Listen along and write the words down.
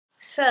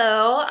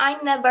So,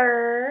 I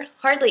never,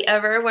 hardly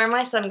ever, wear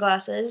my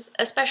sunglasses,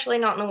 especially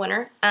not in the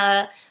winter.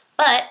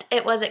 But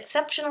it was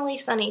exceptionally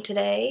sunny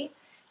today,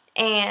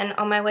 and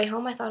on my way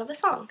home I thought of a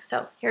song.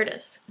 So, here it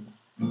is.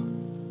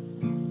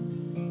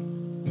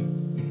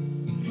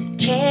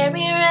 Cherry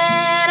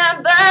red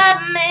are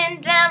bottom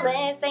in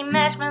Dallas. They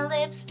match my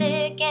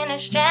lipstick and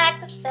distract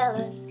the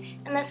fellas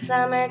in the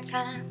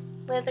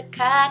summertime with a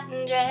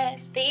cotton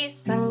dress. These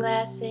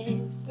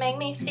sunglasses make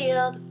me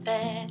feel the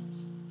best.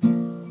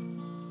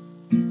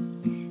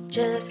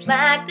 Just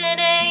like the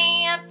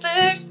day I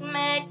first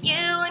met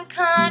you, in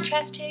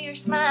contrast to your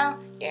smile,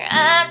 your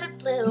eyes were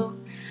blue.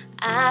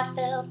 I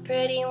felt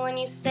pretty when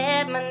you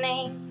said my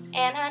name,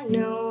 and I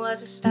knew it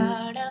was the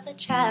start of a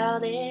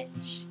childish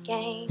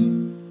game.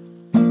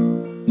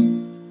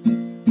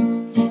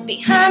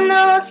 Behind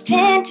those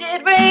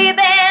tinted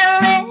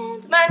RayBan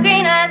lens, my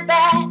green eyes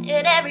bat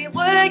at every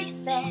word you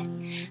said.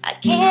 I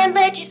can't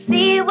let you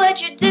see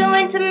what you're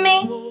doing to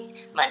me.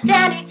 My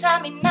daddy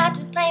taught me not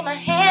to play my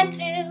hand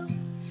too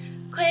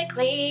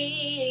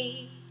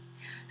quickly.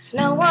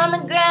 Snow on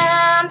the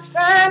ground,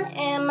 sun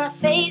in my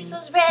face,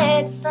 those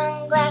red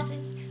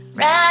sunglasses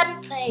right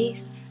in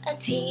place. A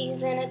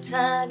tease and a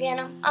tug and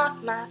I'm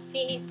off my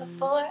feet.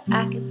 Before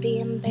I could be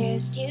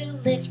embarrassed, you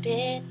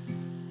lifted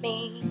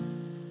me.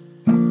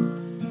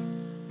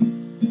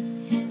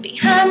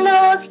 Behind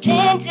those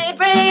tinted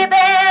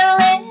RayBan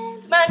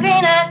lens, my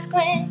green eyes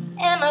squint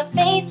and my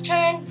face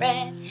turned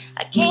red.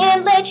 I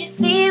can't let you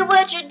see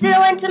what you're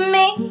doing to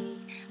me.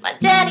 My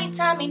daddy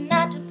taught me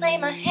not to play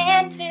my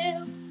hand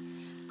too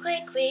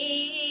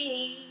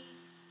quickly.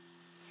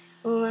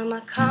 Well,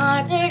 my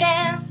cards are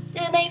down.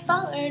 Did they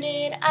fall or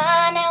did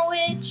I? Now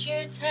it's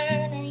your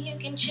turn, or you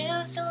can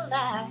choose to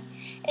lie.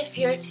 If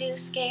you're too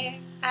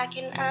scared, I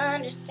can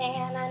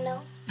understand. I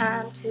know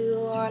I'm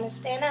too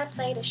honest and I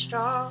played a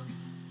strong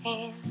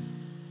hand.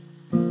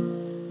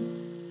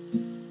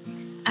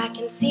 I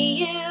can see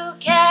you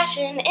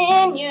cashing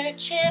in your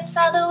chips,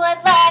 although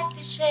I'd like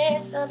to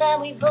share so that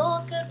we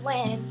both could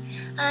win.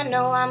 I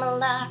know I'm a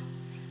lot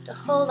to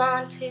hold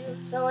on to,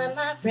 so in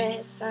my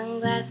red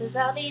sunglasses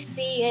I'll be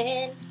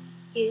seeing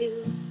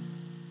you.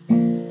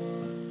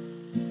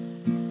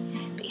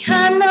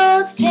 Behind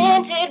those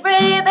tinted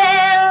RayBan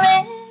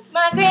lens,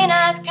 my green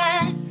eyes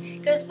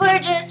crying, 'cause we're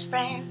just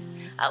friends.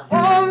 I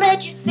won't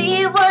let you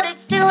see what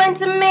it's doing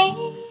to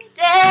me.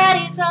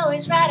 Daddy's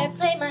always right, I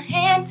play my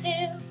hand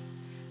too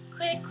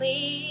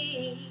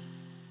quickly.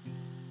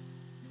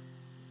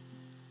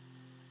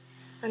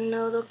 I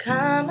know there'll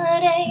come a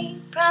day,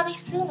 probably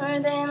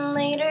sooner than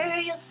later,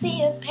 you'll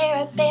see a pair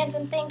of bands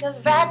and think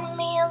of writing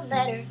me a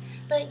letter.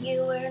 But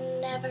you were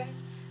never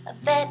a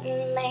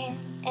betting man,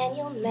 and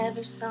you'll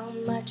never so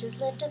much as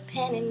lift a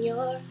pen in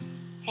your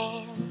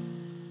hand.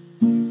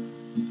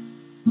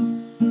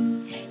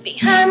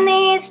 Behind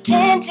these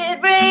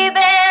tinted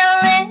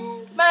RayBan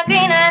lens, my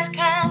green eyes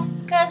cry,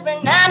 'cause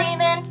we're not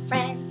even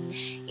friends.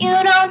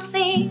 You don't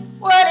see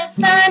what it's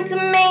done to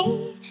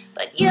me,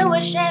 but you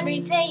wish every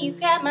day you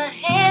grabbed my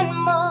hand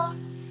more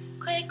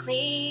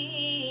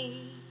quickly.